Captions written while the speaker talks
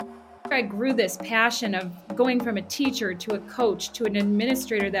I grew this passion of going from a teacher to a coach to an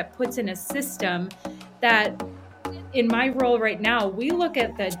administrator that puts in a system that in my role right now, we look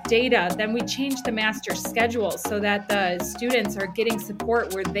at the data, then we change the master schedule so that the students are getting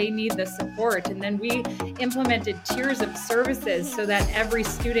support where they need the support. And then we implemented tiers of services so that every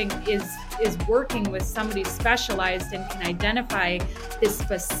student is working with somebody specialized and can identify this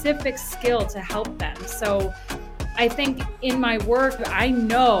specific skill to help them. So I think in my work, I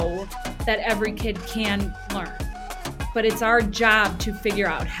know that every kid can learn, but it's our job to figure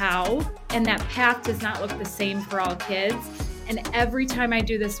out how, and that path does not look the same for all kids. And every time I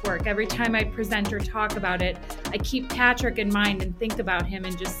do this work, every time I present or talk about it, I keep Patrick in mind and think about him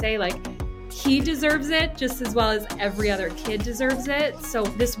and just say, like, he deserves it just as well as every other kid deserves it. So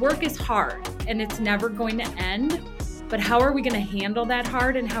this work is hard and it's never going to end. But how are we going to handle that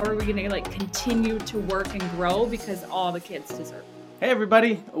hard, and how are we going to continue to work and grow, because all the kids deserve it. Hey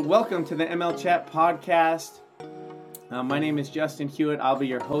everybody, welcome to the ML Chat podcast. My name is Justin Hewitt. I'll be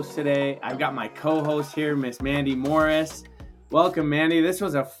your host today. I've got my co-host here, Miss Mandy Morris. Welcome, Mandy. This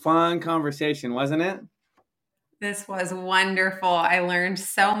was a fun conversation, wasn't it? This was wonderful. I learned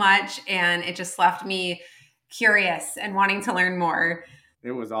so much, and it just left me curious and wanting to learn more.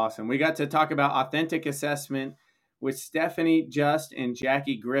 It was awesome. We got to talk about authentic assessment with Stephanie Just and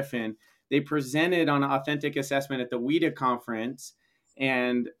Jackie Griffin. They presented on authentic assessment at the WIDA conference,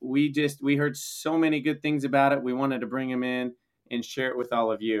 and we heard so many good things about it. We wanted to bring them in and share it with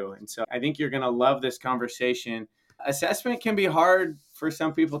all of you. And so I think you're going to love this conversation. Assessment can be hard for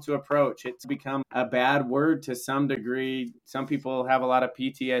some people to approach. It's become a bad word to some degree. Some people have a lot of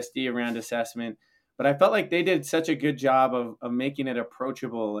PTSD around assessment, but I felt like they did such a good job of making it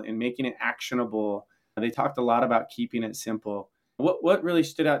approachable and making it actionable. They talked a lot about keeping it simple. What really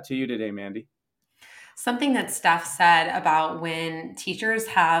stood out to you today, Mandy? Something that Steph said about when teachers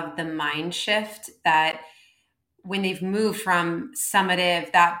have the mind shift, that when they've moved from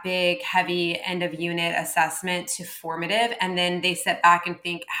summative, that big, heavy end of unit assessment, to formative, and then they sit back and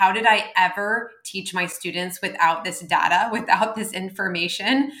think, how did I ever teach my students without this data, without this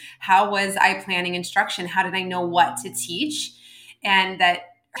information? How was I planning instruction? How did I know what to teach? And that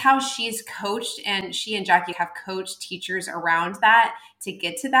how she's coached, and she and Jackie have coached teachers around that to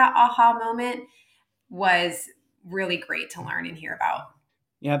get to that aha moment, was really great to learn and hear about.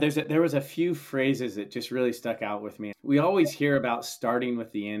 Yeah, there was a few phrases that just really stuck out with me. We always hear about starting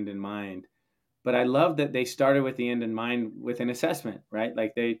with the end in mind, but I love that they started with the end in mind with an assessment, right?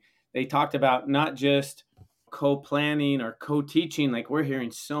 Like they talked about not just co-planning or co-teaching, like we're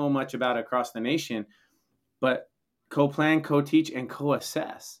hearing so much about across the nation, but co-plan, co-teach, and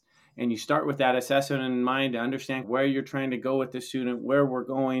co-assess. And you start with that assessment in mind to understand where you're trying to go with the student, where we're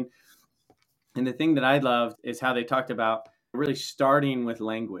going. And the thing that I loved is how they talked about really starting with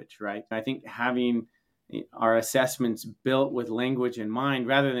language, right? I think having our assessments built with language in mind,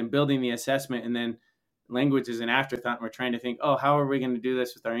 rather than building the assessment and then language is an afterthought. And we're trying to think, oh, how are we going to do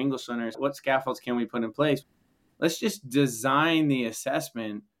this with our English learners? What scaffolds can we put in place? Let's just design the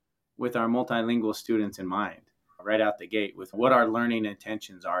assessment with our multilingual students in mind right out the gate with what our learning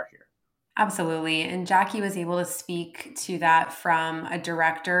intentions are here. Absolutely. And Jackie was able to speak to that from a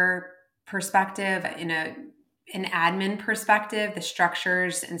director perspective, in an admin perspective, the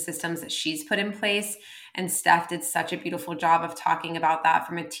structures and systems that she's put in place. And Steph did such a beautiful job of talking about that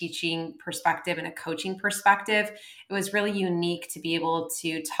from a teaching perspective and a coaching perspective. It was really unique to be able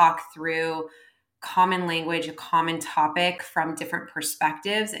to talk through common language, a common topic from different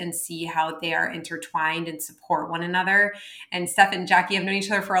perspectives, and see how they are intertwined and support one another. And Steph and Jackie have known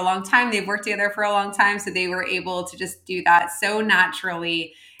each other for a long time. They've worked together for a long time. So they were able to just do that so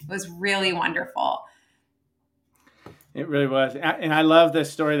naturally. It was really wonderful. It really was. And I love the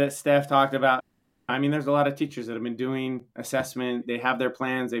story that Steph talked about. I mean, there's a lot of teachers that have been doing assessment. They have their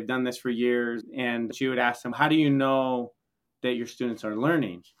plans. They've done this for years. And she would ask them, how do you know that your students are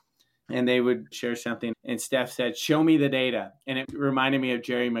learning? And they would share something. And Steph said, show me the data. And it reminded me of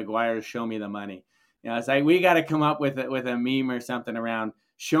Jerry Maguire's Show Me the Money. You know, it's like, we got to come up with a meme or something around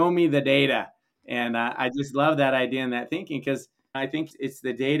show me the data. And I just love that idea and that thinking, because I think it's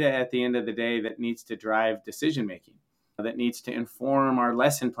the data at the end of the day that needs to drive decision-making, that needs to inform our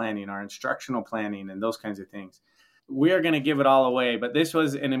lesson planning, our instructional planning, and those kinds of things. We are going to give it all away, but this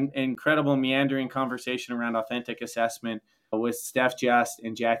was an incredible meandering conversation around authentic assessment with Steph Just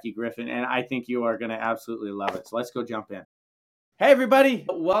and Jackie Griffin, and I think you are going to absolutely love it. So let's go jump in. Hey, everybody.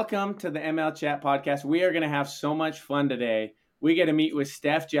 Welcome to the ML Chat podcast. We are going to have so much fun today. We get to meet with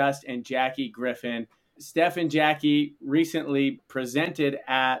Steph Just and Jackie Griffin. Steph and Jackie recently presented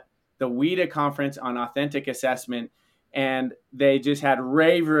at the WIDA conference on authentic assessment, and they just had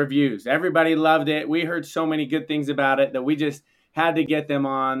rave reviews. Everybody loved it. We heard so many good things about it that we just had to get them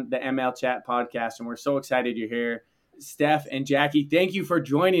on the ML Chat podcast, and we're so excited you're here. Steph and Jackie, thank you for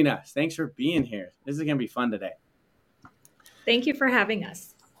joining us. Thanks for being here. This is going to be fun today. Thank you for having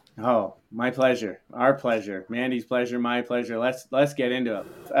us. Oh, my pleasure. Our pleasure. Mandy's pleasure, my pleasure. Let's get into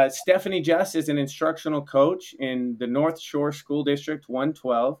it. Stephanie Just is an instructional coach in the North Shore School District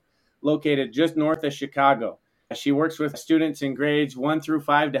 112, located just north of Chicago. She works with students in grades 1 through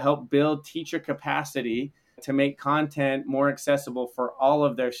 5 to help build teacher capacity to make content more accessible for all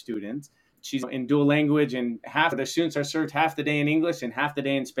of their students. She's in dual language, and half of the students are served half the day in English and half the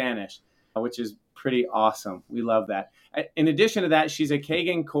day in Spanish, which is pretty awesome. We love that. In addition to that, she's a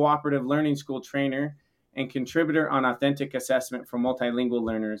Kagan Cooperative Learning School trainer and contributor on authentic assessment for multilingual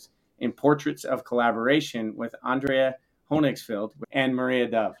learners in Portraits of Collaboration with Andrea Honigtsfield and Maria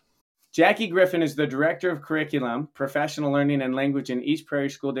Dove. Jackie Griffin is the Director of Curriculum, Professional Learning and Language in East Prairie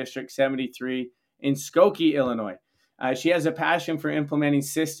School District 73 in Skokie, Illinois. She has a passion for implementing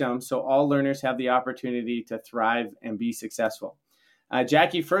systems so all learners have the opportunity to thrive and be successful.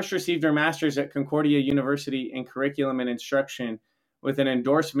 Jackie first received her master's at Concordia University in Curriculum and Instruction with an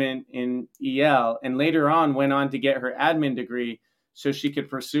endorsement in EL, and later on went on to get her admin degree so she could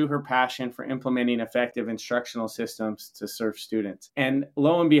pursue her passion for implementing effective instructional systems to serve students. And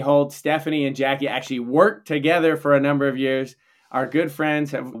lo and behold, Stephanie and Jackie actually worked together for a number of years. Our good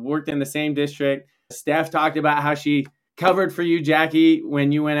friends have worked in the same district. Steph talked about how she covered for you, Jackie,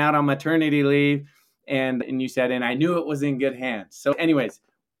 when you went out on maternity leave. And you said, and I knew it was in good hands. So anyways,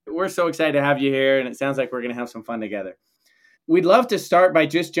 we're so excited to have you here, and it sounds like we're going to have some fun together. We'd love to start by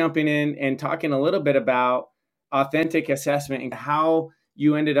just jumping in and talking a little bit about authentic assessment and how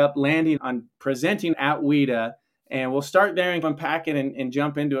you ended up landing on presenting at WIDA. And we'll start there and unpack it and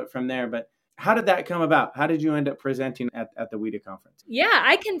jump into it from there. But how did that come about? How did you end up presenting at the WIDA conference? Yeah,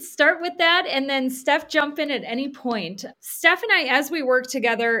 I can start with that, and then Steph jump in at any point. Steph and I, as we worked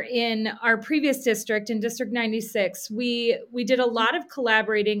together in our previous district, in District 96, we did a lot of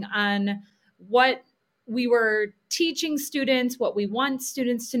collaborating on what we were teaching students, what we want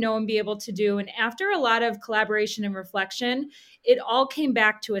students to know and be able to do. And after a lot of collaboration and reflection, it all came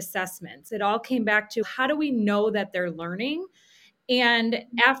back to assessments. It all came back to, how do we know that they're learning? And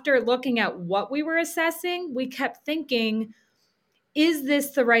after looking at what we were assessing, we kept thinking, is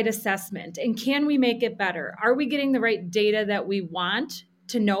this the right assessment? And can we make it better? Are we getting the right data that we want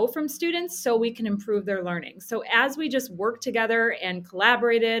to know from students so we can improve their learning? So as we just worked together and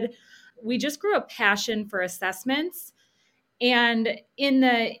collaborated, we just grew a passion for assessments. And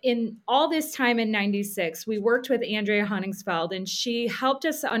in all this time in 96, we worked with Andrea Honigtsfield, and she helped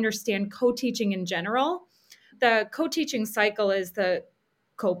us understand co-teaching in general. The co-teaching cycle is the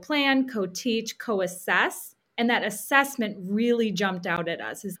co-plan, co-teach, co-assess. And that assessment really jumped out at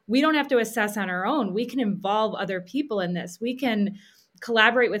us. Is we don't have to assess on our own. We can involve other people in this. We can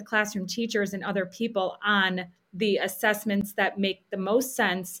collaborate with classroom teachers and other people on the assessments that make the most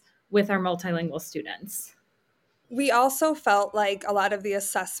sense with our multilingual students. We also felt like a lot of the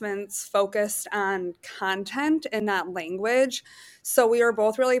assessments focused on content and not language. So we were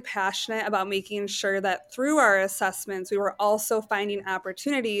both really passionate about making sure that through our assessments, we were also finding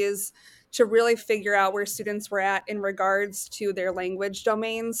opportunities to really figure out where students were at in regards to their language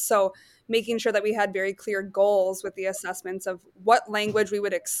domains. So making sure that we had very clear goals with the assessments of what language we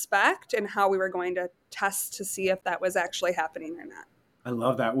would expect and how we were going to test to see if that was actually happening or not. I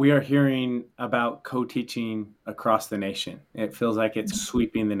love that. We are hearing about co-teaching across the nation. It feels like it's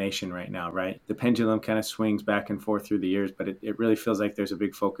sweeping the nation right now, right? The pendulum kind of swings back and forth through the years, but it really feels like there's a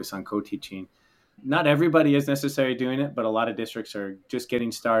big focus on co-teaching. Not everybody is necessarily doing it, but a lot of districts are just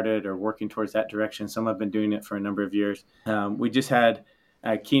getting started or working towards that direction. Some have been doing it for a number of years. We just had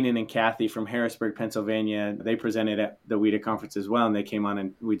Keenan and Kathy from Harrisburg, Pennsylvania. They presented at the WIDA conference as well, and they came on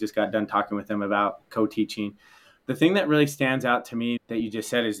and we just got done talking with them about co-teaching. The thing that really stands out to me that you just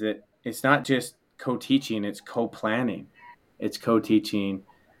said is that it's not just co-teaching, it's co-planning, it's co-teaching,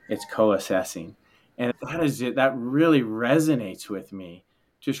 it's co-assessing. And that really resonates with me.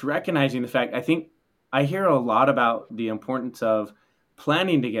 Just recognizing the fact, I think I hear a lot about the importance of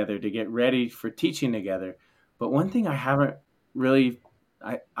planning together to get ready for teaching together. But one thing I haven't really,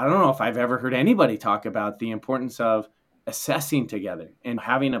 I don't know if I've ever heard anybody talk about the importance of assessing together and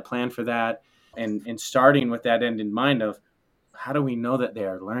having a plan for that. And starting with that end in mind of how do we know that they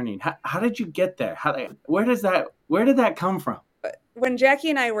are learning? How did you get there? Where did that come from? When Jackie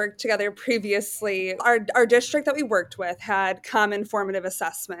and I worked together previously, our district that we worked with had common formative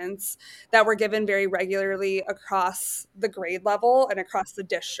assessments that were given very regularly across the grade level and across the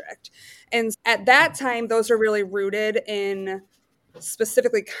district. And at that time, those were really rooted in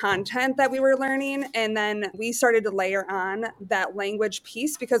specifically content that we were learning. And then we started to layer on that language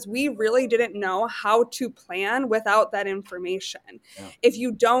piece because we really didn't know how to plan without that information. Yeah. If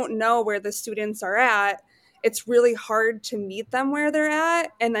you don't know where the students are at, it's really hard to meet them where they're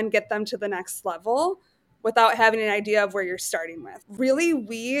at and then get them to the next level without having an idea of where you're starting with. Really,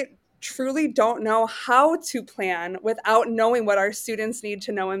 we truly don't know how to plan without knowing what our students need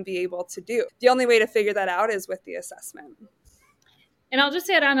to know and be able to do. The only way to figure that out is with the assessment. And I'll just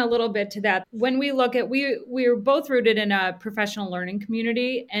add on a little bit to that. When we look at, we're both rooted in a professional learning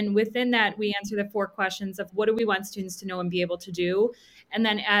community. And within that, we answer the 4 questions of what do we want students to know and be able to do? And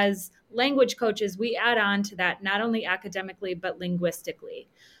then as language coaches, we add on to that, not only academically, but linguistically.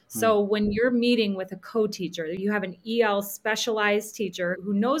 So when you're meeting with a co-teacher, you have an EL specialized teacher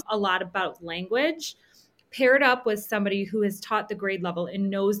who knows a lot about language, paired up with somebody who has taught the grade level and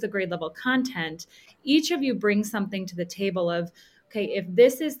knows the grade level content. Each of you brings something to the table of, okay, if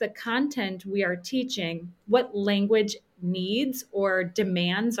this is the content we are teaching, what language needs or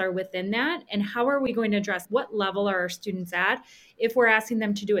demands are within that? And how are we going to address what level are our students at? If we're asking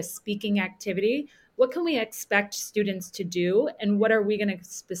them to do a speaking activity, what can we expect students to do? And what are we going to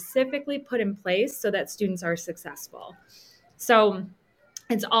specifically put in place so that students are successful? So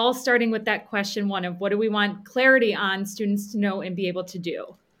it's all starting with that question 1 of what do we want clarity on students to know and be able to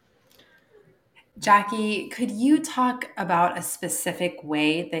do? Jackie, could you talk about a specific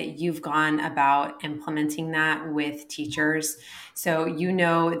way that you've gone about implementing that with teachers? So you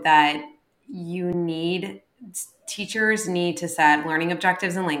know that teachers need to set learning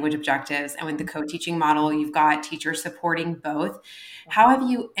objectives and language objectives. And with the co-teaching model, you've got teachers supporting both. How have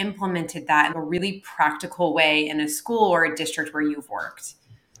you implemented that in a really practical way in a school or a district where you've worked?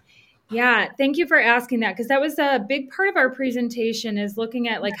 Yeah, thank you for asking that, because that was a big part of our presentation, is looking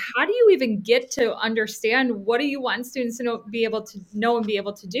at like, how do you even get to understand what do you want students to know, be able to know and be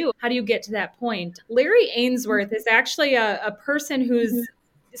able to do? How do you get to that point? Larry Ainsworth is actually a person who's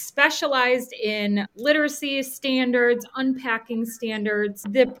specialized in literacy standards, unpacking standards.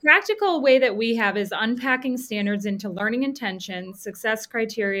 The practical way that we have is unpacking standards into learning intentions, success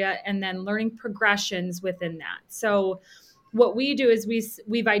criteria, and then learning progressions within that. So what we do is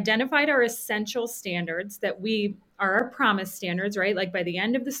we've identified our essential standards that we are our promise standards, right? Like by the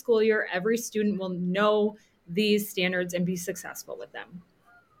end of the school year, every student will know these standards and be successful with them.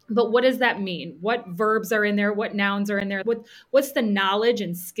 But what does that mean? What verbs are in there? What nouns are in there? What's the knowledge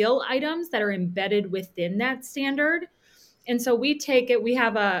and skill items that are embedded within that standard? And so we take it, we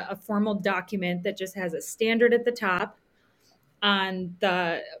have a formal document that just has a standard at the top. On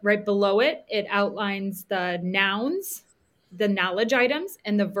the right below it, it outlines the nouns, the knowledge items,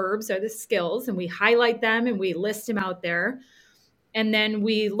 and the verbs are the skills, and we highlight them and we list them out there. And then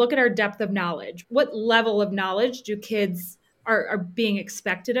we look at our depth of knowledge. What level of knowledge do kids are being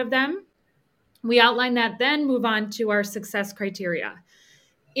expected of them? We outline that, then move on to our success criteria.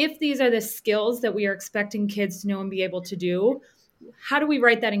 If these are the skills that we are expecting kids to know and be able to do, how do we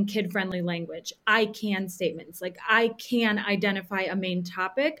write that in kid-friendly language? I can statements, like I can identify a main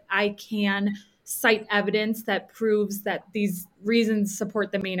topic. I can cite evidence that proves that these reasons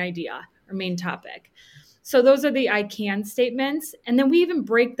support the main idea or main topic. So those are the I can statements. And then we even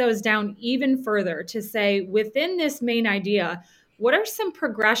break those down even further to say, within this main idea, what are some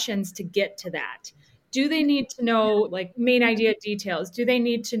progressions to get to that? Do they need to know like main idea details? Do they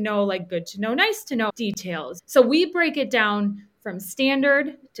need to know like good to know, nice to know details? So we break it down from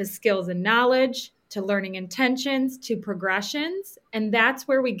standard to skills and knowledge to learning intentions to progressions. And that's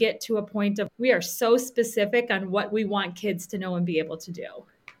where we get to a point of we are so specific on what we want kids to know and be able to do.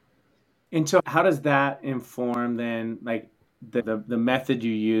 And so how does that inform then like the method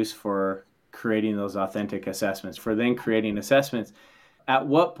you use for creating those authentic assessments, for then creating assessments? At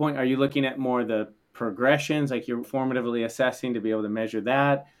what point are you looking at more the progressions, like you're formatively assessing to be able to measure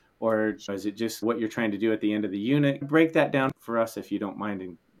that? Or is it just what you're trying to do at the end of the unit? Break that down for us, if you don't mind,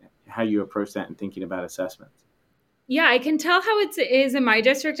 and how you approach that in thinking about assessments. Yeah, I can tell how it is in my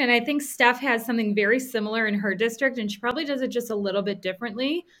district. And I think Steph has something very similar in her district, and she probably does it just a little bit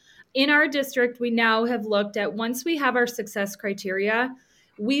differently. In our district, we now have looked at, once we have our success criteria,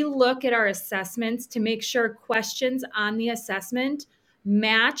 we look at our assessments to make sure questions on the assessment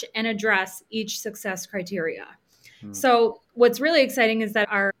match and address each success criteria. So what's really exciting is that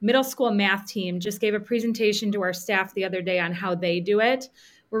our middle school math team just gave a presentation to our staff the other day on how they do it.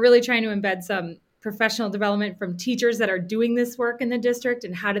 We're really trying to embed some professional development from teachers that are doing this work in the district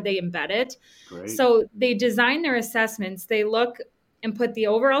and how do they embed it. Great. So they design their assessments. They look and put the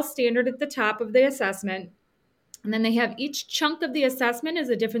overall standard at the top of the assessment. And then they have each chunk of the assessment is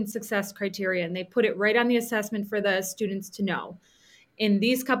a different success criteria. And they put it right on the assessment for the students to know. In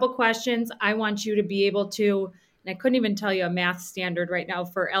these couple questions, I want you to be able to, and I couldn't even tell you a math standard right now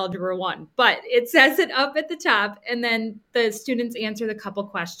for Algebra 1, but it says it up at the top. And then the students answer the couple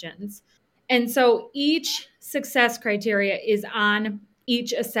questions. And so each success criteria is on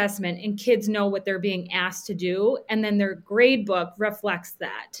each assessment, and kids know what they're being asked to do. And then their grade book reflects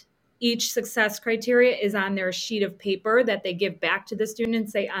that. Each success criteria is on their sheet of paper that they give back to the student and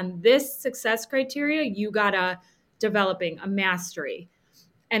say, on this success criteria, you got a developing, a mastery.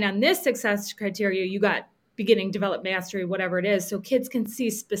 And on this success criteria, you got beginning, develop, mastery, whatever it is. So kids can see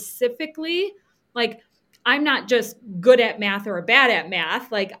specifically, like, I'm not just good at math or bad at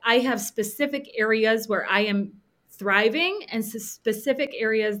math. Like, I have specific areas where I am thriving and specific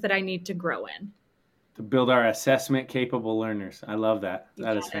areas that I need to grow in. To build our assessment capable learners. I love that.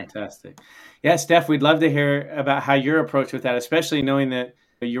 That is fantastic. Yeah, Steph, we'd love to hear about how your approach with that, especially knowing that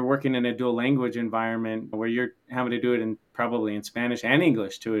you're working in a dual language environment where you're having to do it probably in Spanish and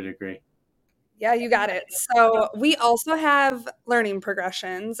English to a degree. Yeah, you got it. So we also have learning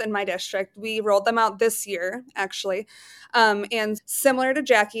progressions in my district. We rolled them out this year, actually. And similar to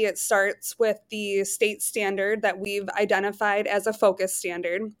Jackie, it starts with the state standard that we've identified as a focus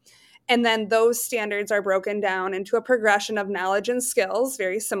standard. And then those standards are broken down into a progression of knowledge and skills,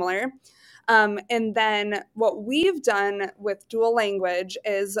 very similar. And then what we've done with dual language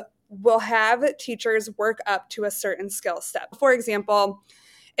is we'll have teachers work up to a certain skill step. For example,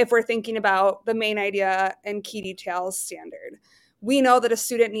 if we're thinking about the main idea and key details standard, we know that a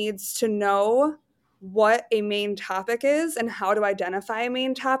student needs to know what a main topic is and how to identify a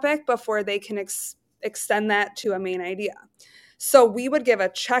main topic before they can extend that to a main idea. So we would give a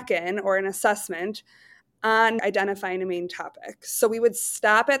check-in or an assessment on identifying a main topic. So we would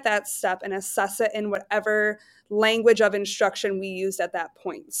stop at that step and assess it in whatever language of instruction we used at that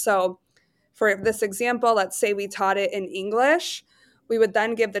point. So for this example, let's say we taught it in English. We would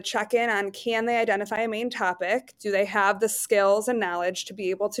then give the check-in on, can they identify a main topic? Do they have the skills and knowledge to be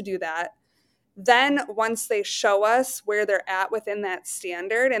able to do that? Then once they show us where they're at within that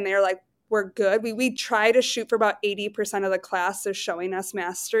standard and they're like, we're good, we try to shoot for about 80% of the class is showing us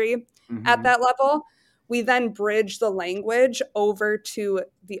mastery at that level. We then bridge the language over to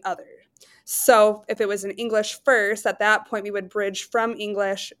the other. So if it was in English first, at that point, we would bridge from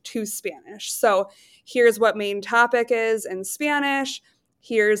English to Spanish. So here's what main topic is in Spanish.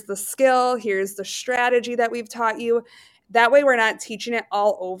 Here's the skill. Here's the strategy that we've taught you. That way, we're not teaching it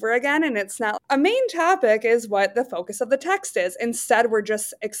all over again. And it's not a main topic is what the focus of the text is. Instead, we're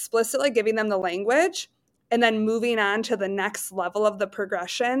just explicitly giving them the language and then moving on to the next level of the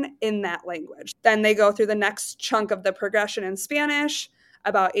progression in that language. Then they go through the next chunk of the progression in Spanish.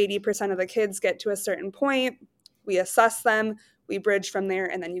 About 80% of the kids get to a certain point. We assess them, we bridge from there,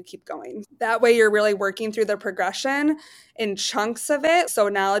 and then you keep going. That way you're really working through the progression in chunks of it, so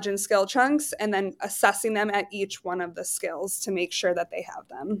knowledge and skill chunks, and then assessing them at each one of the skills to make sure that they have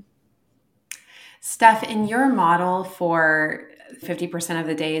them. Steph, in your model for 50% of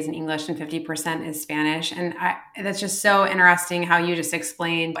the day is in English and 50% is Spanish. And that's just so interesting how you just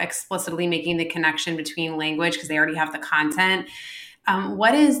explained explicitly making the connection between language because they already have the content.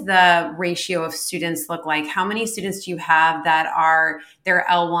 What is the ratio of students look like? How many students do you have that are their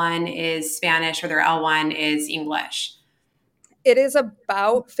L1 is Spanish or their L1 is English? It is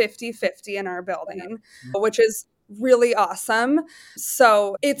about 50-50 in our building, which is really awesome.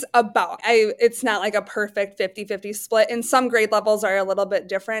 So it's not like a perfect 50-50 split. And some grade levels are a little bit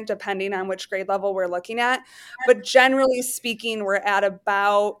different depending on which grade level we're looking at. But generally speaking, we're at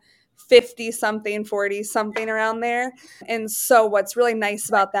about 50 something, 40 something around there. And so what's really nice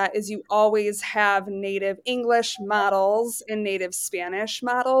about that is you always have native English models and native Spanish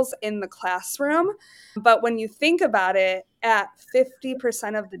models in the classroom. But when you think about it, at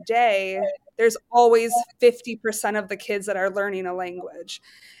 50% of the day, there's always 50% of the kids that are learning a language.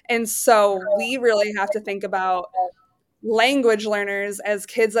 And so we really have to think about language learners as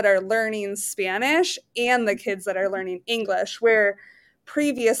kids that are learning Spanish and the kids that are learning English, where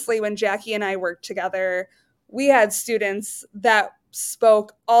previously when Jackie and I worked together, we had students that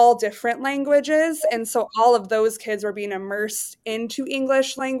spoke all different languages. And so all of those kids were being immersed into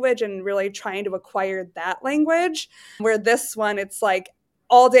English language and really trying to acquire that language. Where this one, it's like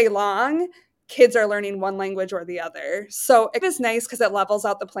all day long, kids are learning one language or the other. So it is nice because it levels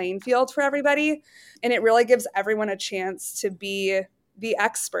out the playing field for everybody. And it really gives everyone a chance to be the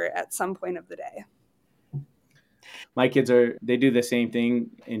expert at some point of the day. My kids they do the same thing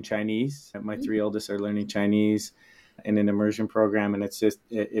in Chinese. My three oldest are learning Chinese in an immersion program. And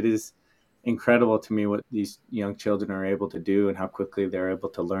it is incredible to me what these young children are able to do and how quickly they're able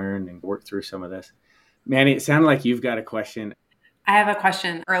to learn and work through some of this. Manny, it sounded like you've got a question. I have a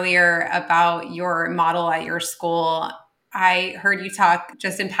question earlier about your model at your school. I heard you talk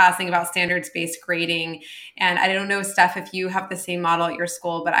just in passing about standards-based grading. And I don't know, Steph, if you have the same model at your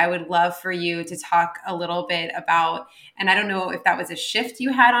school, but I would love for you to talk a little bit about, and I don't know if that was a shift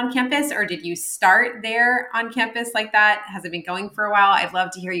you had on campus, or did you start there on campus like that? Has it been going for a while? I'd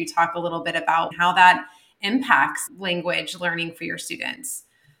love to hear you talk a little bit about how that impacts language learning for your students.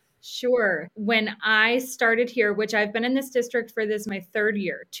 Sure. When I started here, which I've been in this district for my third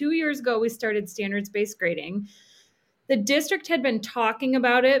year, 2 years ago, we started standards-based grading. The district had been talking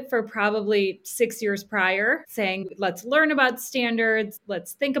about it for probably 6 years prior, saying, let's learn about standards,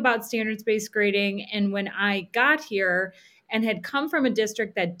 let's think about standards-based grading. And when I got here and had come from a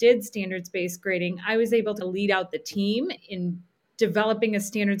district that did standards-based grading, I was able to lead out the team in developing a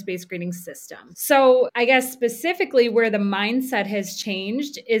standards-based grading system. So I guess specifically where the mindset has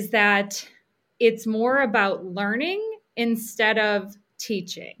changed is that it's more about learning instead of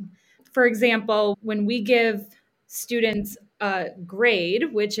teaching. For example, when we give students a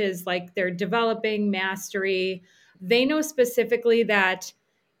grade, which is like they're developing mastery, they know specifically that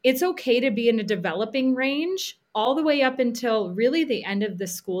it's okay to be in a developing range all the way up until really the end of the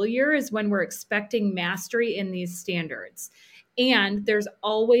school year is when we're expecting mastery in these standards. And there's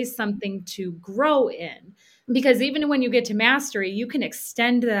always something to grow in. Because even when you get to mastery, you can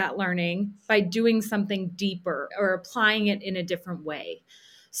extend that learning by doing something deeper or applying it in a different way.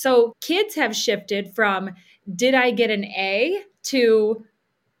 So kids have shifted from, did I get an A, to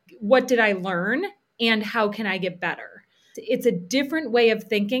what did I learn and how can I get better? It's a different way of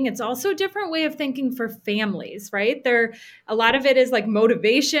thinking. It's also a different way of thinking for families, right? A lot of it is like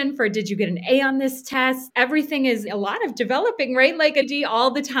motivation for, did you get an A on this test? Everything is a lot of developing, right? Like a D all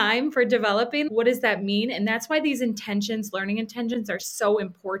the time for developing. What does that mean? And that's why these intentions, learning intentions, are so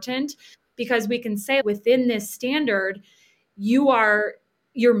important, because we can say within this standard,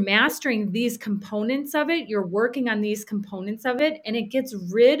 you're mastering these components of it. You're working on these components of it. And it gets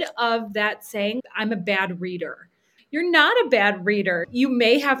rid of that saying, I'm a bad reader. You're not a bad reader. You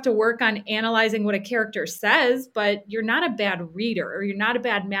may have to work on analyzing what a character says, but you're not a bad reader, or you're not a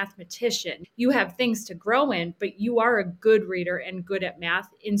bad mathematician. You have things to grow in, but you are a good reader and good at math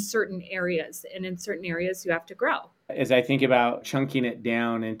in certain areas. And in certain areas, you have to grow. As I think about chunking it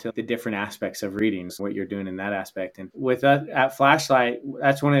down into the different aspects of reading, what you're doing in that aspect. And with us at Flashlight,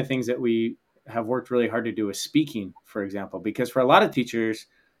 that's one of the things that we have worked really hard to do is speaking, for example, because for a lot of teachers,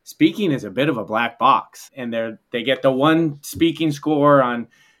 speaking is a bit of a black box, and they get the one speaking score on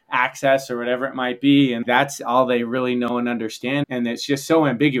access or whatever it might be, and that's all they really know and understand. And it's just so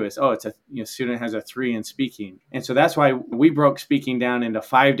ambiguous. Oh, it's student has a 3 in speaking. And so that's why we broke speaking down into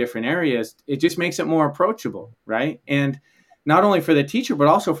 5 different areas. It just makes it more approachable, right? And not only for the teacher, but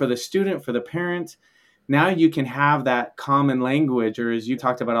also for the student, for the parent. Now you can have that common language, or as you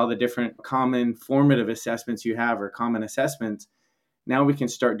talked about all the different common formative assessments you have, or common assessments. Now we can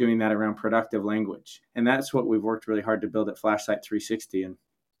start doing that around productive language. And that's what we've worked really hard to build at Flashlight 360.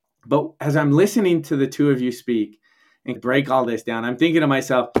 But as I'm listening to the two of you speak and break all this down, I'm thinking to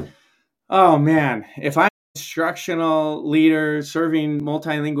myself, oh man, if I'm an instructional leader serving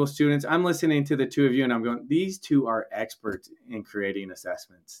multilingual students, I'm listening to the two of you and I'm going, these two are experts in creating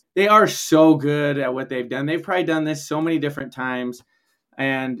assessments. They are so good at what they've done. They've probably done this so many different times.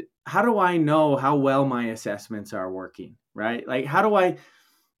 And how do I know how well my assessments are working, right? Like,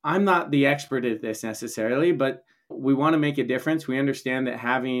 I'm not the expert at this necessarily, but we want to make a difference. We understand that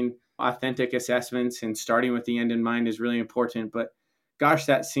having authentic assessments and starting with the end in mind is really important, but gosh,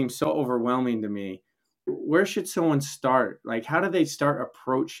 that seems so overwhelming to me. Where should someone start? Like, how do they start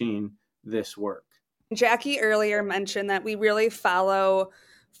approaching this work? Jackie earlier mentioned that we really follow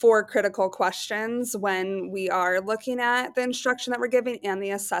 4 critical questions when we are looking at the instruction that we're giving and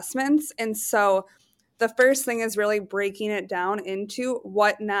the assessments. And so the first thing is really breaking it down into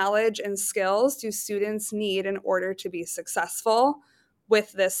what knowledge and skills do students need in order to be successful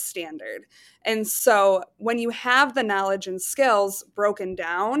with this standard. And so when you have the knowledge and skills broken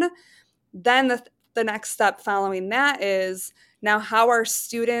down, then the next step following that is, now how are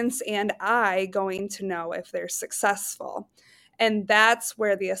students and I going to know if they're successful? And that's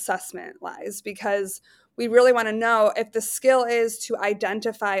where the assessment lies, because we really want to know if the skill is to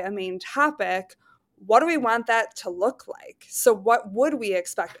identify a main topic, what do we want that to look like? So what would we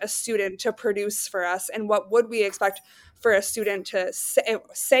expect a student to produce for us, and what would we expect for a student to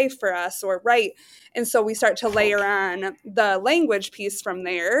say for us or write. And so we start to layer on the language piece from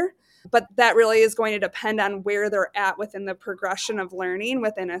there. But that really is going to depend on where they're at within the progression of learning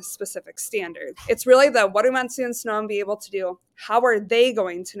within a specific standard. It's really the what do we want students to know and be able to do? How are they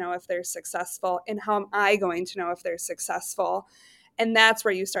going to know if they're successful? And how am I going to know if they're successful? And that's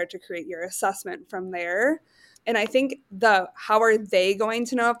where you start to create your assessment from there. And I think the how are they going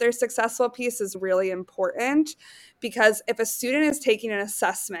to know if they're successful piece is really important, because if a student is taking an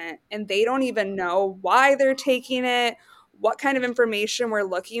assessment and they don't even know why they're taking it, what kind of information we're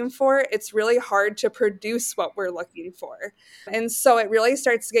looking for, it's really hard to produce what we're looking for. And so it really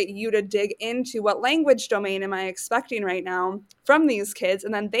starts to get you to dig into what language domain am I expecting right now from these kids,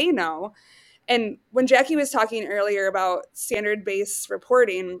 and then they know. And when Jackie was talking earlier about standard-based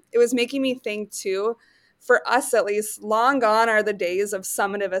reporting, it was making me think too, for us at least, long gone are the days of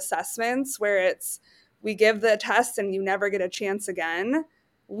summative assessments where it's we give the test and you never get a chance again.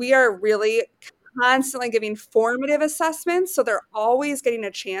 We are really constantly giving formative assessments, so they're always getting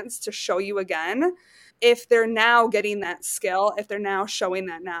a chance to show you again if they're now getting that skill, if they're now showing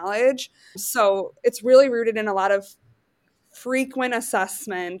that knowledge. So it's really rooted in a lot of frequent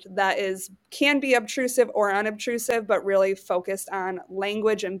assessment that can be obtrusive or unobtrusive, but really focused on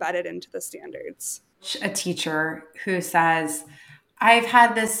language embedded into the standards. A teacher who says, I've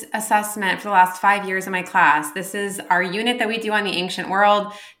had this assessment for the last 5 years in my class. This is our unit that we do on the ancient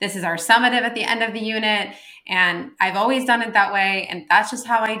world. This is our summative at the end of the unit. And I've always done it that way. And that's just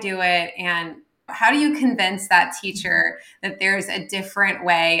how I do it. And how do you convince that teacher that there's a different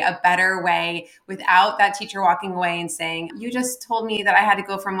way, a better way, without that teacher walking away and saying, you just told me that I had to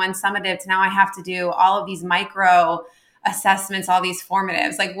go from one summative to now I have to do all of these micro assessments, all these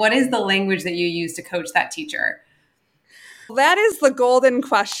formatives? Like, what is the language that you use to coach that teacher? That is the golden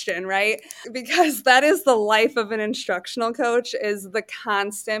question, right? Because that is the life of an instructional coach, is the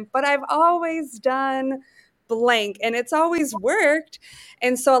constant, but I've always done blank and it's always worked.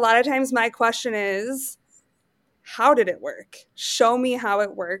 And so a lot of times my question is, how did it work? Show me how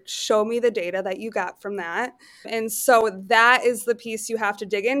it worked. Show me the data that you got from that. And so that is the piece you have to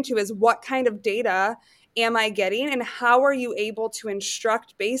dig into, is what kind of data am I getting and how are you able to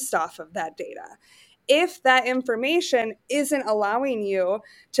instruct based off of that data? If that information isn't allowing you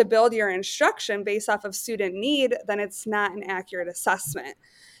to build your instruction based off of student need, then it's not an accurate assessment.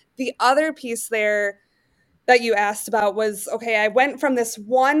 The other piece there that you asked about was, okay, I went from this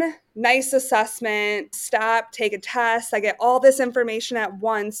one nice assessment, stop, take a test, I get all this information at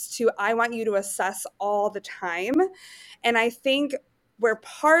once, to I want you to assess all the time. And I think where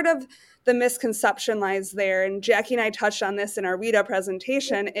part of the misconception lies there, and Jackie and I touched on this in our WIDA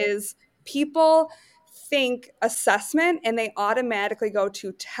presentation, is people think assessment and they automatically go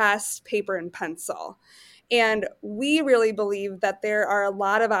to test, paper, and pencil. And we really believe that there are a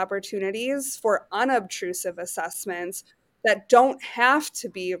lot of opportunities for unobtrusive assessments that don't have to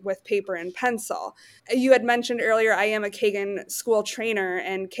be with paper and pencil. You had mentioned earlier, I am a Kagan school trainer,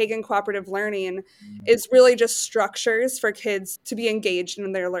 and Kagan cooperative learning is really just structures for kids to be engaged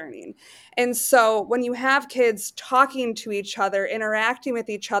in their learning. And so when you have kids talking to each other, interacting with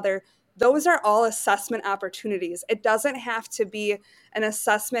each other, those are all assessment opportunities. It doesn't have to be an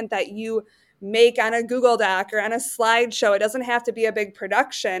assessment that you make on a Google Doc or on a slideshow. It doesn't have to be a big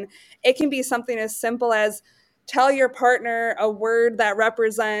production. It can be something as simple as tell your partner a word that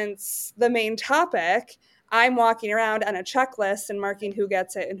represents the main topic. I'm walking around on a checklist and marking who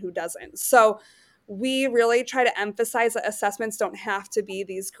gets it and who doesn't. So we really try to emphasize that assessments don't have to be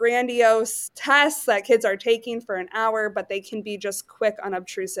these grandiose tests that kids are taking for an hour, but they can be just quick,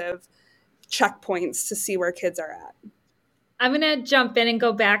 unobtrusive checkpoints to see where kids are at. I'm going to jump in and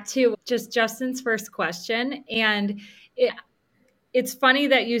go back to just Justin's first question. And it's funny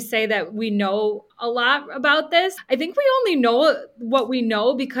that you say that we know a lot about this. I think we only know what we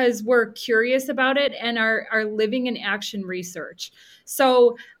know because we're curious about it and are living in action research.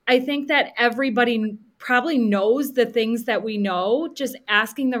 So I think that everybody probably knows the things that we know. Just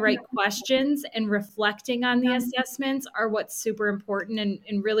asking the right questions and reflecting on the assessments are what's super important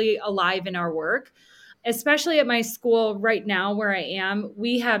and really alive in our work. Especially at my school right now where I am,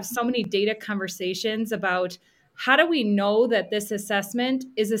 we have so many data conversations about how do we know that this assessment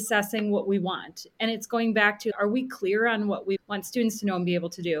is assessing what we want? And it's going back to, are we clear on what we want students to know and be able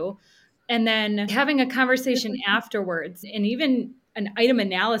to do? And then having a conversation afterwards, and even an item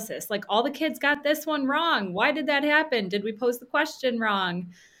analysis, like all the kids got this one wrong. Why did that happen? Did we pose the question wrong?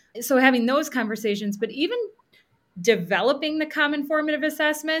 So having those conversations, but even developing the common formative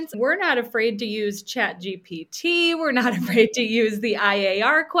assessments. We're not afraid to use ChatGPT. We're not afraid to use the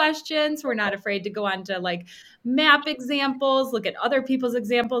IAR questions. We're not afraid to go on to like map examples, look at other people's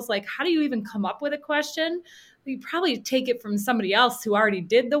examples. Like, how do you even come up with a question? You probably take it from somebody else who already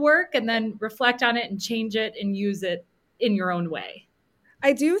did the work and then reflect on it and change it and use it in your own way.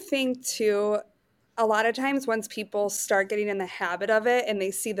 I do think too, a lot of times once people start getting in the habit of it and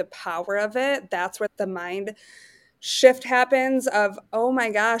they see the power of it, that's where the mind shift happens of, oh my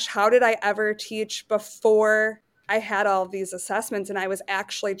gosh, how did I ever teach before I had all of these assessments and I was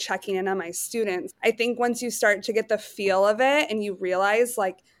actually checking in on my students? I think once you start to get the feel of it and you realize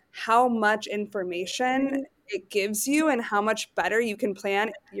like how much information it gives you and how much better you can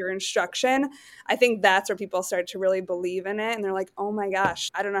plan your instruction, I think that's where people start to really believe in it. And they're like, oh my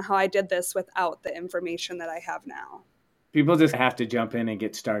gosh, I don't know how I did this without the information that I have now. People just have to jump in and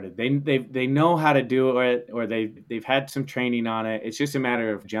get started. They know how to do it, or they've had some training on it. It's just a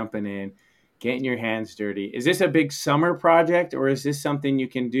matter of jumping in, getting your hands dirty. Is this a big summer project, or is this something you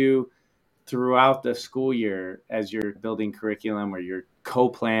can do throughout the school year as you're building curriculum, or you're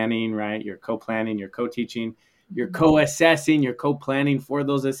co-planning, right? You're co-planning, you're co-teaching, you're co-assessing, you're co-planning for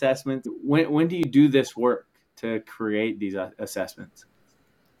those assessments. When do you do this work to create these assessments?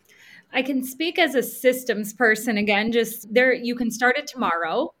 I can speak as a systems person again, just there, you can start it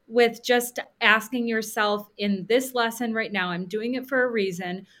tomorrow with just asking yourself in this lesson right now, I'm doing it for a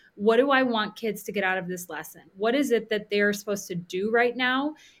reason. What do I want kids to get out of this lesson? What is it that they're supposed to do right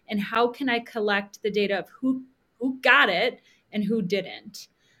now? And how can I collect the data of who got it and who didn't?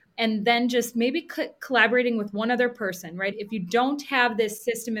 And then just maybe collaborating with one other person, right? If you don't have this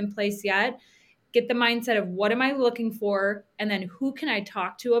system in place yet, get the mindset of what am I looking for? And then who can I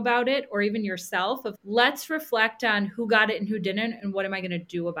talk to about it? Or even yourself of let's reflect on who got it and who didn't, and what am I going to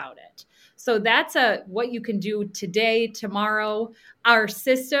do about it? So that's what you can do today, tomorrow. Our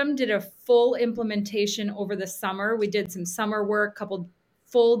system did a full implementation over the summer. We did some summer work, couple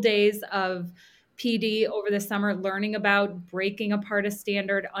full days of PD over the summer, learning about breaking apart a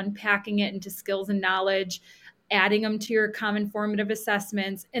standard, unpacking it into skills and knowledge, adding them to your common formative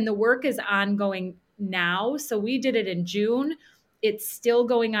assessments. And the work is ongoing now. So we did it in June. It's still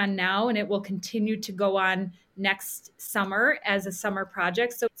going on now, and it will continue to go on next summer as a summer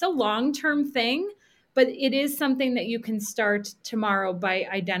project. So it's a long-term thing, but it is something that you can start tomorrow by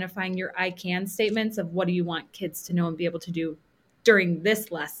identifying your I can statements of what do you want kids to know and be able to do during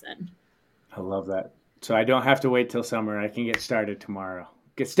this lesson. I love that. So I don't have to wait till summer. I can get started tomorrow.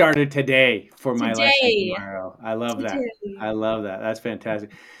 Get started today for my lesson tomorrow. I love that. I love that. That's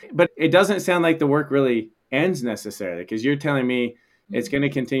fantastic. But it doesn't sound like the work really ends necessarily, because you're telling me it's going to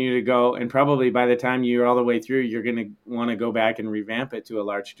continue to go. And probably by the time you're all the way through, you're going to want to go back and revamp it to a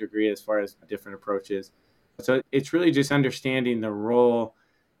large degree as far as different approaches. So it's really just understanding the role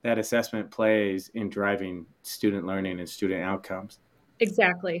that assessment plays in driving student learning and student outcomes.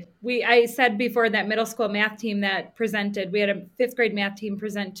 Exactly. I said before that middle school math team that presented, we had a fifth grade math team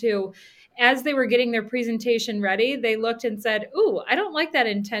present too. As they were getting their presentation ready, they looked and said, "Ooh, I don't like that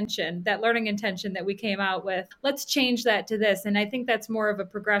intention, that learning intention that we came out with. Let's change that to this." And I think that's more of a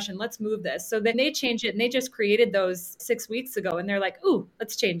progression. Let's move this. So then they changed it, and they just created those 6 weeks ago. And they're like, "Ooh,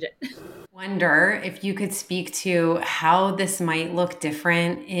 let's change it." Wonder if you could speak to how this might look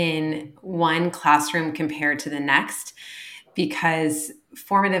different in one classroom compared to the next, because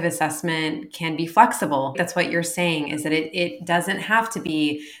formative assessment can be flexible. That's what you're saying, is that it doesn't have to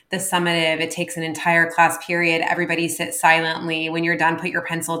be the summative. It takes an entire class period. Everybody sit silently. When you're done, put your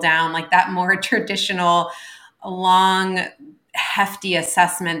pencil down, like that more traditional, long, hefty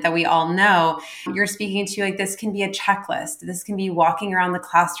assessment that we all know. You're speaking to like, this can be a checklist. This can be walking around the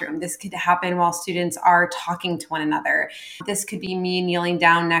classroom. This could happen while students are talking to one another. This could be me kneeling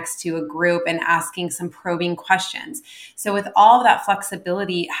down next to a group and asking some probing questions. So with all of that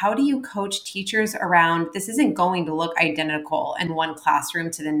flexibility, how do you coach teachers around this isn't going to look identical in one classroom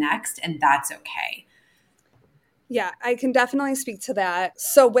to the next, and that's okay? Yeah, I can definitely speak to that.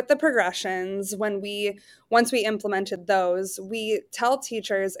 So with the progressions, once we implemented those, we tell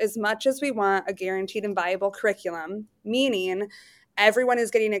teachers as much as we want a guaranteed and viable curriculum, meaning everyone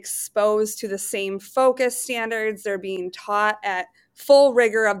is getting exposed to the same focus standards. They're being taught at full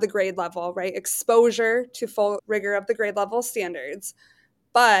rigor of the grade level, right? Exposure to full rigor of the grade level standards.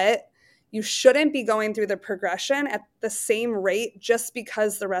 But you shouldn't be going through the progression at the same rate just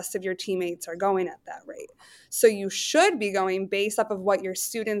because the rest of your teammates are going at that rate. So you should be going based off of what your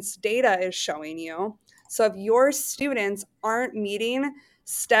students' data is showing you. So if your students aren't meeting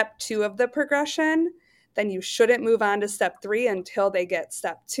step 2 of the progression, then you shouldn't move on to step 3 until they get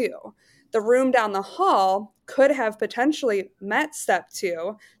step 2. The room down the hall could have potentially met step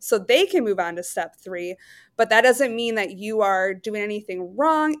 2 so they can move on to step 3. But that doesn't mean that you are doing anything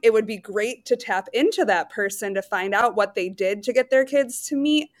wrong. It would be great to tap into that person to find out what they did to get their kids to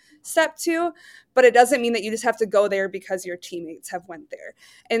meet step 2, but it doesn't mean that you just have to go there because your teammates have went there.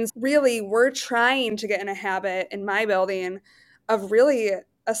 And really, we're trying to get in a habit in my building of really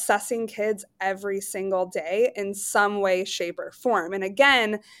assessing kids every single day in some way, shape, or form. And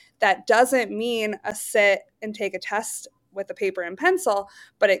again, that doesn't mean a sit and take a test with a paper and pencil,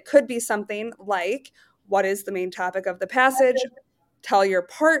 but it could be something like, what is the main topic of the passage? Tell your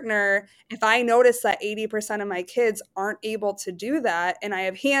partner, if I notice that 80% of my kids aren't able to do that, and I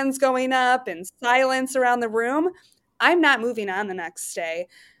have hands going up and silence around the room, I'm not moving on the next day.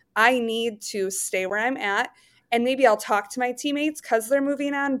 I need to stay where I'm at. And maybe I'll talk to my teammates because they're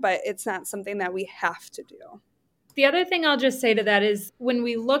moving on, but it's not something that we have to do. The other thing I'll just say to that is when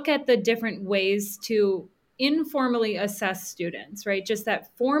we look at the different ways to informally assess students, right? Just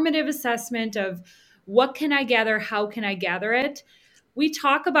that formative assessment of what can I gather? How can I gather it? We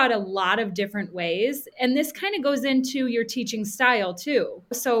talk about a lot of different ways, and this kind of goes into your teaching style too.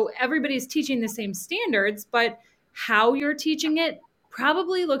 So everybody's teaching the same standards, but how you're teaching it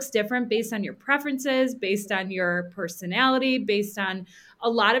probably looks different based on your preferences, based on your personality, based on a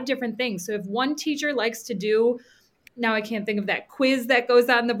lot of different things. So if one teacher likes to do, now I can't think of that quiz that goes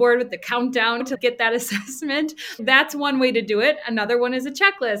on the board with the countdown to get that assessment. That's one way to do it. Another one is a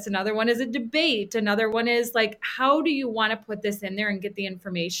checklist. Another one is a debate. Another one is like, how do you want to put this in there and get the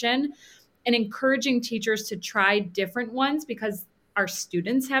information? And encouraging teachers to try different ones because our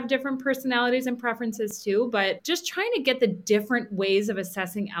students have different personalities and preferences too. But just trying to get the different ways of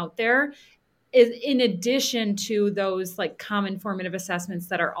assessing out there is in addition to those like common formative assessments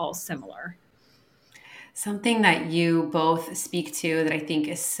that are all similar. Something that you both speak to that I think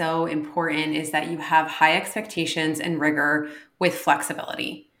is so important is that you have high expectations and rigor with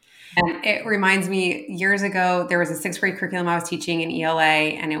flexibility. And it reminds me, years ago, there was a 6th grade curriculum I was teaching in ELA,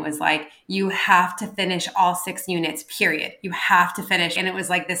 and it was like, you have to finish all 6 units, period. You have to finish. And it was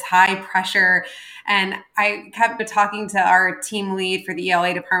like this high pressure. And I kept talking to our team lead for the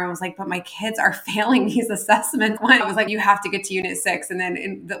ELA department. I was like, but my kids are failing these assessments. I was like, you have to get to unit 6. And then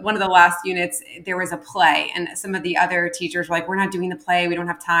in one of the last units, there was a play. And some of the other teachers were like, we're not doing the play. We don't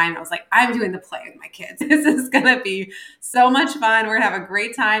have time. I was like, I'm doing the play with my kids. This is going to be so much fun. We're going to have a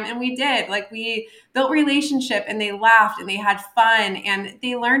great time. And we did. Like, we built relationship, and they laughed and they had fun and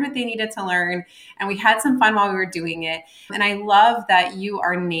they learned what they needed to learn. And we had some fun while we were doing it. And I love that you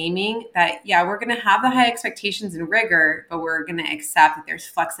are naming that, yeah, we're going to have the high expectations and rigor, but we're going to accept that there's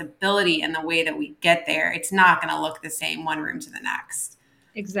flexibility in the way that we get there. It's not going to look the same one room to the next.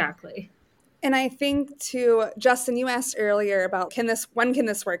 Exactly. And I think too, Justin, you asked earlier about when can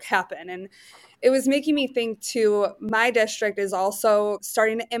this work happen? And it was making me think too, my district is also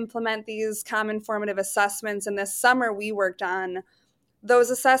starting to implement these common formative assessments. And this summer we worked on those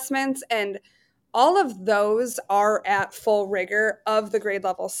assessments, and all of those are at full rigor of the grade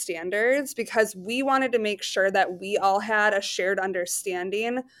level standards because we wanted to make sure that we all had a shared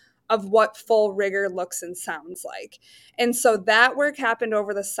understanding of what full rigor looks and sounds like. And so that work happened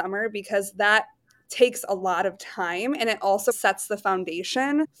over the summer because that takes a lot of time, and it also sets the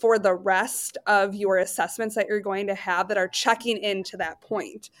foundation for the rest of your assessments that you're going to have that are checking into that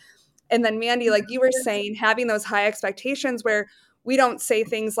point. And then Mandy, like you were saying, having those high expectations where we don't say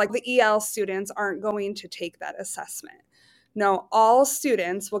things like the EL students aren't going to take that assessment. No, all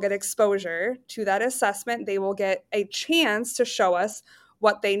students will get exposure to that assessment. They will get a chance to show us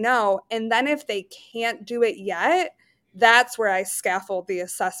what they know. And then if they can't do it yet, that's where I scaffold the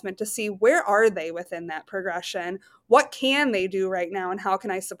assessment to see where are they within that progression? What can they do right now and how can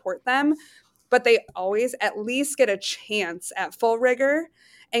I support them? But they always at least get a chance at full rigor,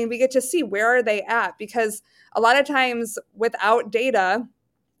 and we get to see where are they at, because a lot of times without data,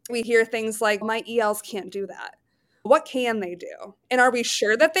 we hear things like, my ELs can't do that. What can they do? And are we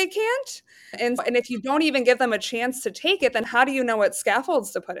sure that they can't? And if you don't even give them a chance to take it, then how do you know what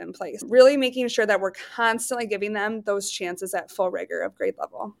scaffolds to put in place? Really making sure that we're constantly giving them those chances at full rigor of grade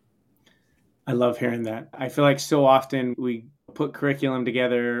level. I love hearing that. I feel like so often we put curriculum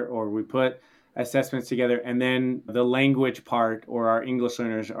together or we put assessments together, and then the language part or our English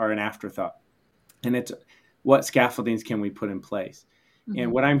learners are an afterthought. And it's what scaffoldings can we put in place?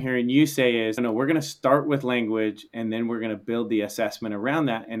 And what I'm hearing you say is, no, we're going to start with language and then we're going to build the assessment around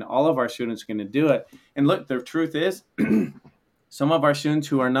that. And all of our students are going to do it. And look, the truth is, some of our students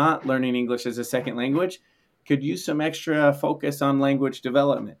who are not learning English as a second language could use some extra focus on language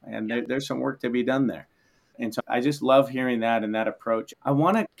development. And there's some work to be done there. And so I just love hearing that and that approach. I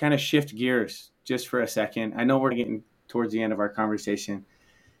want to kind of shift gears just for a second. I know we're getting towards the end of our conversation,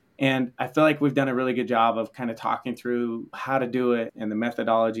 and I feel like we've done a really good job of kind of talking through how to do it and the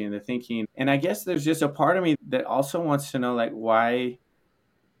methodology and the thinking. And I guess there's just a part of me that also wants to know, like, why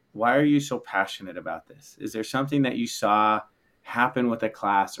are you so passionate about this? Is there something that you saw happen with a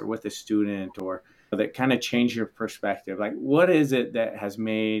class or with a student, or that kind of changed your perspective? Like, what is it that has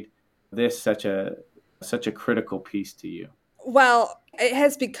made this such a critical piece to you? Well, it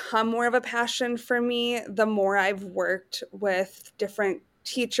has become more of a passion for me the more I've worked with different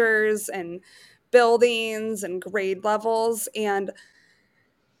teachers and buildings and grade levels. And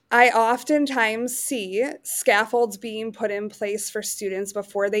I oftentimes see scaffolds being put in place for students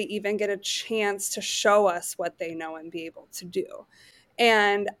before they even get a chance to show us what they know and be able to do.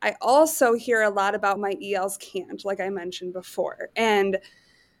 And I also hear a lot about my ELs can't, like I mentioned before. And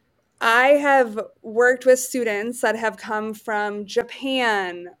I have worked with students that have come from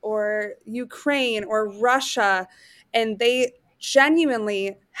Japan or Ukraine or Russia, and they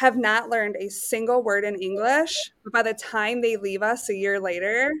genuinely have not learned a single word in English. But by the time they leave us a year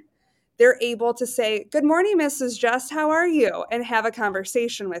later, they're able to say, "Good morning, Mrs. Just, how are you?" and have a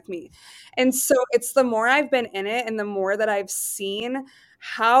conversation with me. And so it's the more I've been in it and the more that I've seen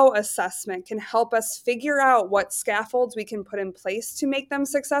how assessment can help us figure out what scaffolds we can put in place to make them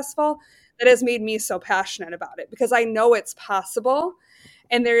successful that has made me so passionate about it, because I know it's possible.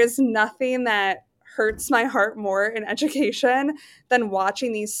 And there is nothing that hurts my heart more in education than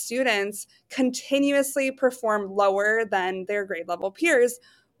watching these students continuously perform lower than their grade level peers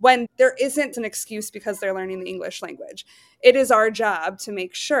when there isn't an excuse because they're learning the English language. It is our job to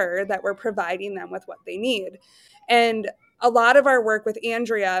make sure that we're providing them with what they need. And a lot of our work with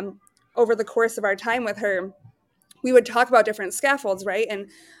Andrea over the course of our time with her, we would talk about different scaffolds, right?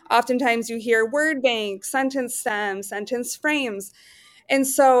 And oftentimes you hear word bank, sentence stems, sentence frames. And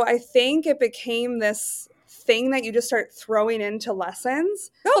so I think it became this thing that you just start throwing into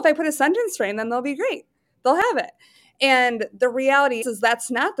lessons. Oh, if I put a sentence frame, then they'll be great. They'll have it. And the reality is that's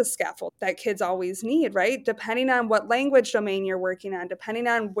not the scaffold that kids always need, right? Depending on what language domain you're working on, depending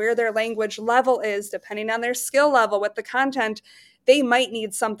on where their language level is, depending on their skill level with the content, they might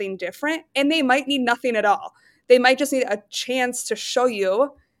need something different, and they might need nothing at all. They might just need a chance to show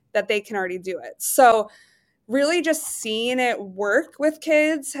you that they can already do it. So really just seeing it work with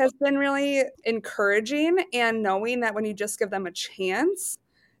kids has been really encouraging, and knowing that when you just give them a chance,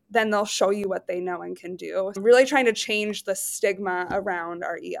 then they'll show you what they know and can do. Really trying to change the stigma around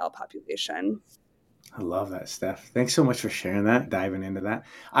our EL population. I love that, Steph. Thanks so much for sharing that, diving into that.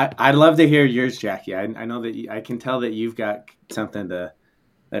 I'd love to hear yours, Jackie. I know that I can tell that you've got something that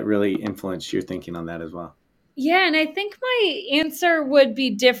really influenced your thinking on that as well. Yeah, and I think my answer would be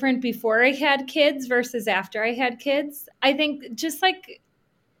different before I had kids versus after I had kids. I think, just like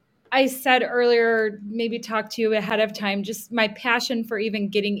I said earlier, maybe talk to you ahead of time, just my passion for even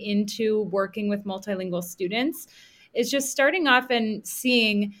getting into working with multilingual students is just starting off and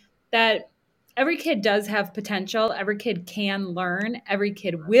seeing that every kid does have potential. Every kid can learn. Every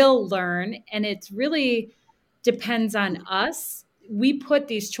kid will learn. And it's really depends on us. We put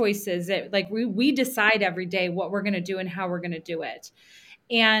these choices that, like, we decide every day what we're going to do and how we're going to do it.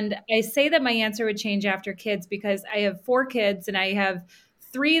 And I say that my answer would change after kids because I have 4 kids and I have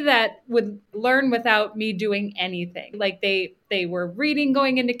 3 that would learn without me doing anything. Like they were reading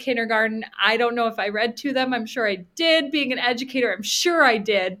going into kindergarten. I don't know if I read to them. I'm sure I did. Being an educator, I'm sure I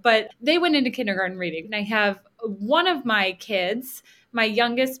did. But they went into kindergarten reading. And I have one of my kids, my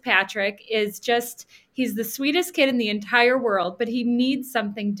youngest, Patrick, he's the sweetest kid in the entire world, but he needs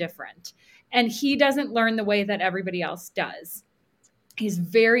something different. And he doesn't learn the way that everybody else does. He's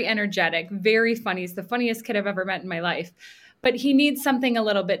very energetic, very funny. He's the funniest kid I've ever met in my life. But he needs something a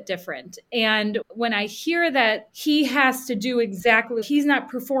little bit different. And when I hear that he has to do exactly, he's not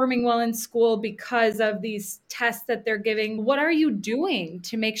performing well in school because of these tests that they're giving, what are you doing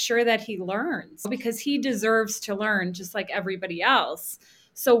to make sure that he learns? Because he deserves to learn just like everybody else.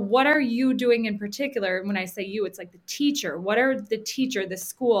 So what are you doing in particular? When I say you, it's like the teacher. What are the teacher, the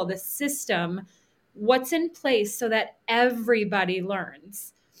school, the system, what's in place so that everybody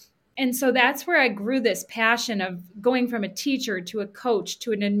learns? And so that's where I grew this passion of going from a teacher to a coach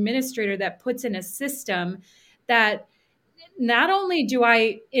to an administrator that puts in a system that not only do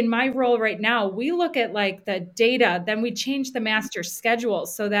I, in my role right now, we look at like the data, then we change the master schedule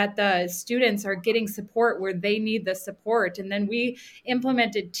so that the students are getting support where they need the support. And then we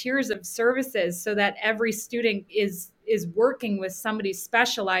implemented tiers of services so that every student is working with somebody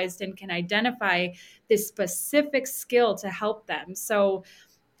specialized and can identify this specific skill to help them. So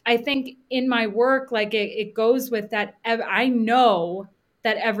I think in my work, like it goes with that. I know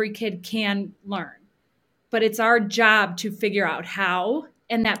that every kid can learn. But it's our job to figure out how,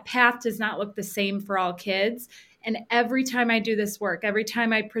 and that path does not look the same for all kids. And every time I do this work, every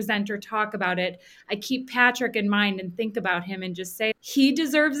time I present or talk about it, I keep Patrick in mind and think about him and just say, he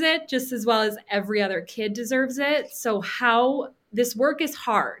deserves it just as well as every other kid deserves it. So how this work is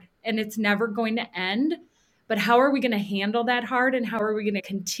hard and it's never going to end. But how are we going to handle that hard, and how are we going to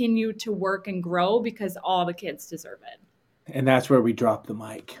continue to work and grow, because all the kids deserve it? And that's where we drop the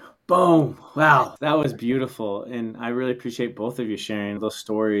mic. Boom. Wow. That was beautiful. And I really appreciate both of you sharing those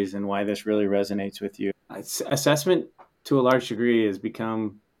stories and why this really resonates with you. Assessment, to a large degree, has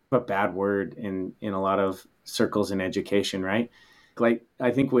become a bad word in a lot of circles in education, right? Like,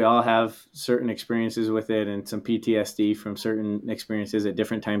 I think we all have certain experiences with it and some PTSD from certain experiences at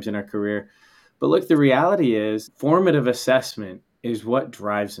different times in our career. But look, the reality is formative assessment is what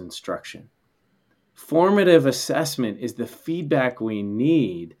drives instruction. Formative assessment is the feedback we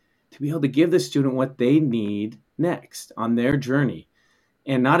need to be able to give the student what they need next on their journey.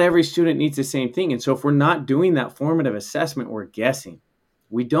 And not every student needs the same thing. And so if we're not doing that formative assessment, we're guessing.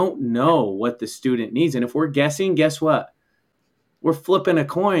 We don't know what the student needs. And if we're guessing, guess what? We're flipping a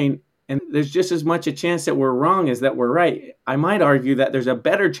coin, and there's just as much a chance that we're wrong as that we're right. I might argue that there's a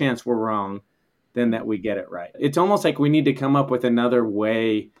better chance we're wrong than that we get it right. It's almost like we need to come up with another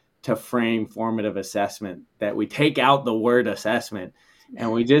way to frame formative assessment, that we take out the word assessment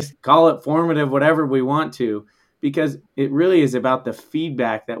and we just call it formative, whatever we want to, because it really is about the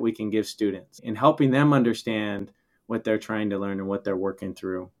feedback that we can give students and helping them understand what they're trying to learn and what they're working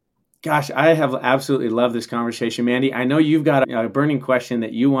through. Gosh, I have absolutely loved this conversation, Mandy. I know you've got a burning question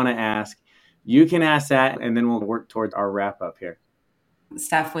that you want to ask. You can ask that, and then we'll work towards our wrap up here.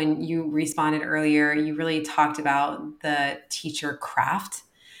 Steph, when you responded earlier, you really talked about the teacher craft.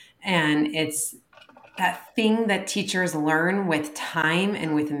 And it's that thing that teachers learn with time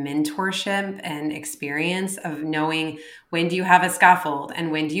and with mentorship and experience of knowing when do you have a scaffold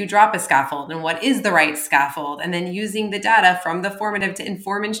and when do you drop a scaffold and what is the right scaffold, and then using the data from the formative to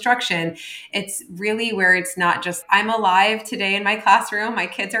inform instruction. It's really where it's not just I'm alive today in my classroom, my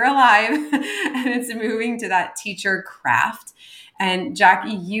kids are alive, and it's moving to that teacher craft. And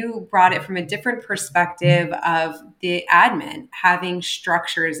Jackie, you brought it from a different perspective of the admin, having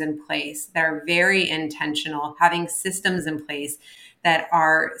structures in place that are very intentional, having systems in place that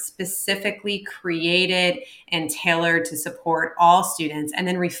are specifically created and tailored to support all students, and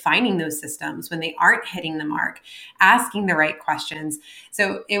then refining those systems when they aren't hitting the mark, asking the right questions.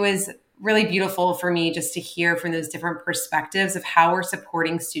 So it was really beautiful for me just to hear from those different perspectives of how we're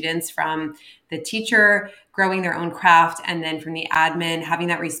supporting students, from the teacher growing their own craft, and then from the admin having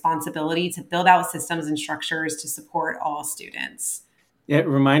that responsibility to build out systems and structures to support all students. It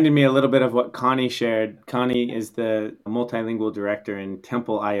reminded me a little bit of what Connie shared. Connie is the multilingual director in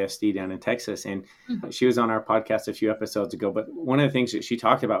Temple ISD down in Texas. And she was on our podcast a few episodes ago. But one of the things that she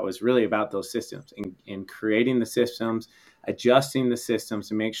talked about was really about those systems and creating the systems, adjusting the systems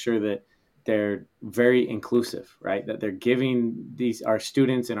to make sure that they're very inclusive, right? That they're giving our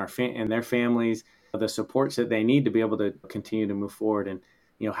students and and their families the supports that they need to be able to continue to move forward. And,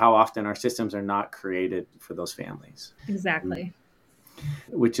 how often our systems are not created for those families. Exactly.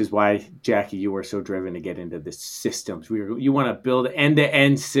 Which is why, Jackie, you were so driven to get into the systems. You want to build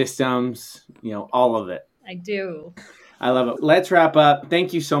end-to-end systems, all of it. I do. I love it. Let's wrap up.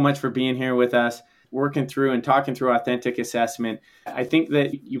 Thank you so much for being here with us, working through and talking through authentic assessment. I think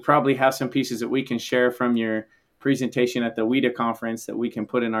that you probably have some pieces that we can share from your presentation at the WIDA conference that we can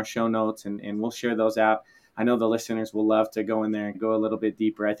put in our show notes, and we'll share those out. I know the listeners will love to go in there and go a little bit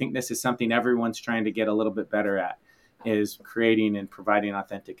deeper. I think this is something everyone's trying to get a little bit better at, is creating and providing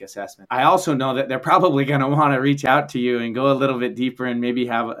authentic assessment. I also know that they're probably going to want to reach out to you and go a little bit deeper and maybe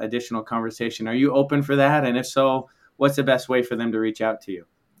have additional conversation. Are you open for that? And if so, what's the best way for them to reach out to you?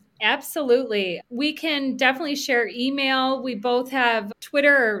 Absolutely. We can definitely share email. We both have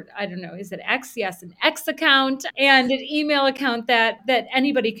Twitter, or I don't know, is it X? Yes, an X account and an email account that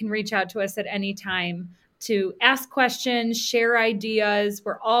anybody can reach out to us at any time to ask questions, share ideas.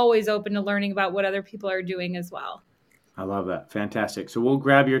 We're always open to learning about what other people are doing as well. I love that. Fantastic. So we'll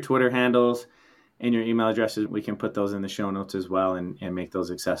grab your Twitter handles and your email addresses. We can put those in the show notes as well and make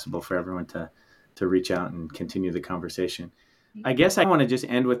those accessible for everyone to reach out and continue the conversation. I guess I want to just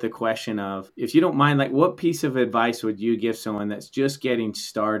end with the question of, if you don't mind, like, what piece of advice would you give someone that's just getting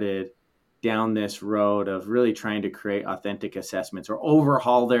started down this road of really trying to create authentic assessments or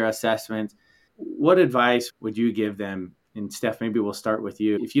overhaul their assessments? What advice would you give them? And Steph, maybe we'll start with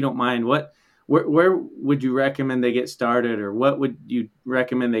you. If you don't mind, where would you recommend they get started, or what would you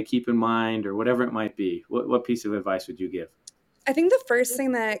recommend they keep in mind, or whatever it might be? What piece of advice would you give? I think the first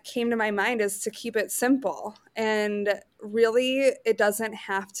thing that came to my mind is to keep it simple. And really, it doesn't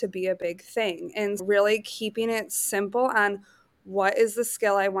have to be a big thing. And really keeping it simple on what is the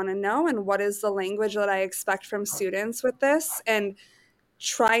skill I want to know and what is the language that I expect from students with this. And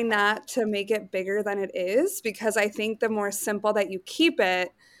try not to make it bigger than it is, because I think the more simple that you keep it,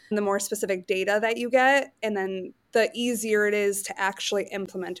 the more specific data that you get, and then the easier it is to actually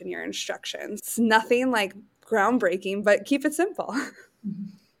implement in your instructions. It's nothing like groundbreaking, but keep it simple.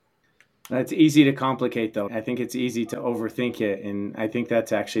 It's easy to complicate, though. I think it's easy to overthink it. And I think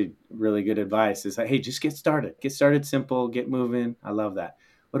that's actually really good advice is like, hey, just get started. Get started simple, get moving. I love that.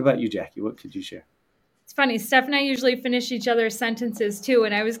 What about you, Jackie? What could you share? It's funny, Steph and I usually finish each other's sentences too.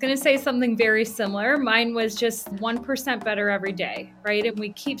 And I was going to say something very similar. Mine was just 1% better every day, right? And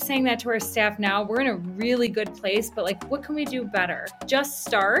we keep saying that to our staff now. We're in a really good place, but like, what can we do better? Just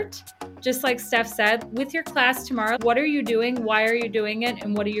start, just like Steph said, with your class tomorrow. What are you doing? Why are you doing it?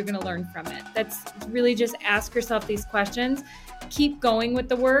 And what are you going to learn from it? That's really just ask yourself these questions. Keep going with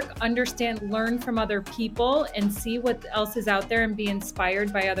the work, understand, learn from other people, and see what else is out there and be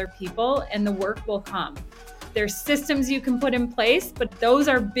inspired by other people, and the work will come. There's systems you can put in place, but those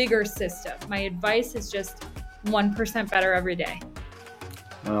are bigger systems. My advice is just 1% better every day.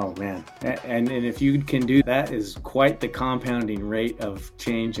 Oh, man. And if you can do that, is quite the compounding rate of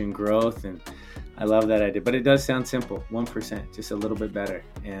change and growth. And I love that idea, but it does sound simple. 1%, just a little bit better.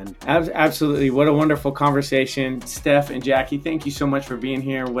 And absolutely, what a wonderful conversation. Steph and Jackie, thank you so much for being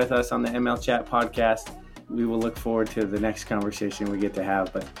here with us on the ML Chat podcast. We will look forward to the next conversation we get to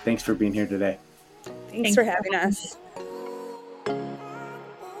have, but thanks for being here today. Thanks for having us.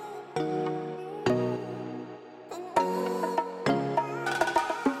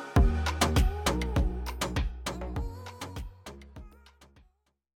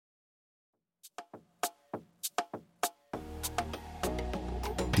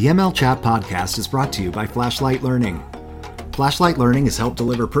 The ML Chat podcast is brought to you by Flashlight Learning. Flashlight Learning has helped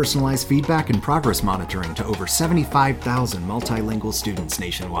deliver personalized feedback and progress monitoring to over 75,000 multilingual students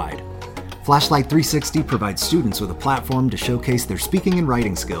nationwide. Flashlight 360 provides students with a platform to showcase their speaking and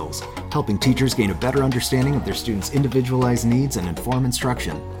writing skills, helping teachers gain a better understanding of their students' individualized needs and inform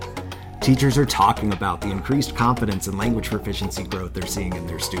instruction. Teachers are talking about the increased confidence and language proficiency growth they're seeing in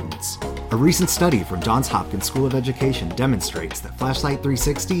their students. A recent study from Johns Hopkins School of Education demonstrates that Flashlight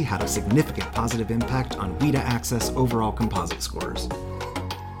 360 had a significant positive impact on WIDA Access overall composite scores.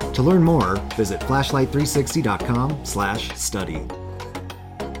 To learn more, visit flashlight360.com/study.